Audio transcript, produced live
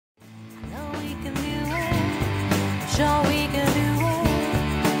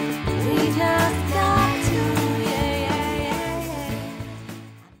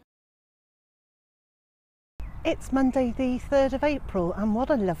It's Monday the 3rd of April and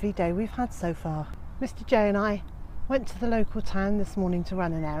what a lovely day we've had so far. Mr. J and I went to the local town this morning to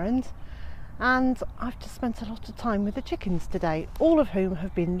run an errand, and I've just spent a lot of time with the chickens today, all of whom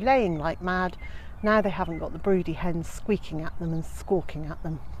have been laying like mad. Now they haven't got the broody hens squeaking at them and squawking at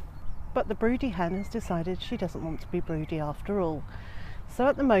them. But the broody hen has decided she doesn't want to be broody after all. So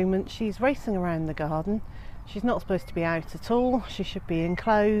at the moment she's racing around the garden. She's not supposed to be out at all. She should be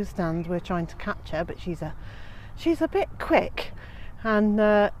enclosed, and we're trying to catch her, but she's a bit quick and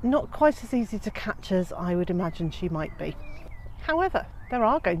not quite as easy to catch as I would imagine she might be. However, there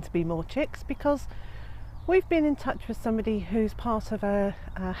are going to be more chicks because we've been in touch with somebody who's part of a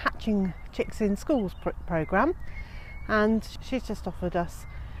hatching chicks in schools programme, and she's just offered us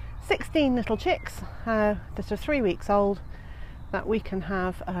 16 little chicks that are 3 weeks old that we can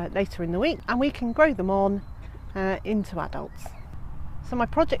have later in the week, and we can grow them on into adults. So my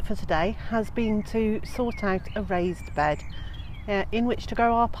project for today has been to sort out a raised bed in which to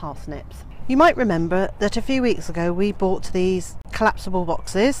grow our parsnips. You might remember that a few weeks ago we bought these collapsible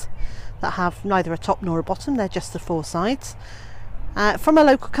boxes that have neither a top nor a bottom, they're just the four sides, from a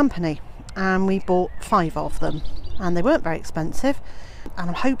local company, and we bought 5 of them, and they weren't very expensive,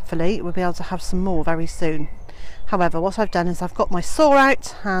 and hopefully we'll be able to have some more very soon. However, what I've done is I've got my saw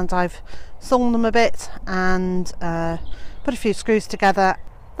out and I've sawn them a bit and put a few screws together.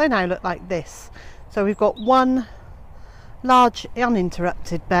 They now look like this. So we've got one large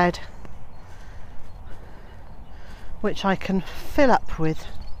uninterrupted bed which I can fill up with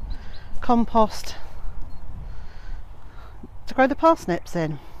compost to grow the parsnips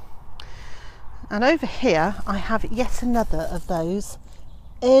in. And over here I have yet another of those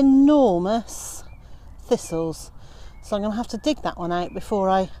enormous thistles. So I'm going to have to dig that one out before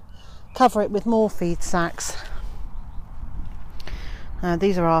I cover it with more feed sacks.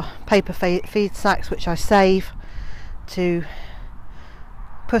 These are our paper feed sacks which I save to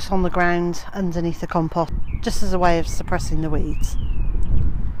put on the ground underneath the compost, just as a way of suppressing the weeds.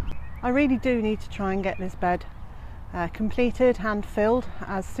 I really do need to try and get this bed completed and filled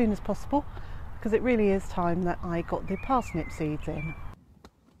as soon as possible, because it really is time that I got the parsnip seeds in.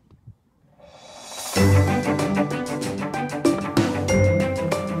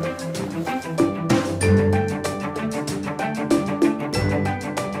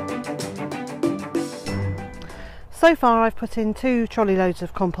 So far I've put in 2 trolley loads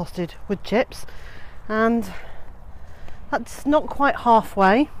of composted wood chips, and that's not quite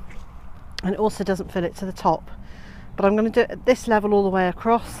halfway, and it also doesn't fill it to the top, but I'm going to do it at this level all the way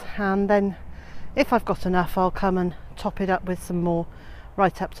across, and then if I've got enough I'll come and top it up with some more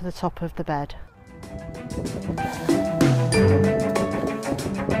right up to the top of the bed.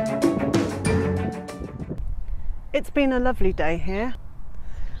 It's been a lovely day here.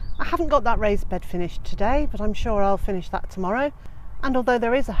 I haven't got that raised bed finished today, but I'm sure I'll finish that tomorrow, and although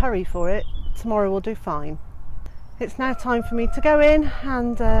there is a hurry for it, tomorrow will do fine. It's now time for me to go in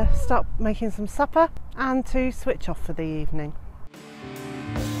and start making some supper and to switch off for the evening.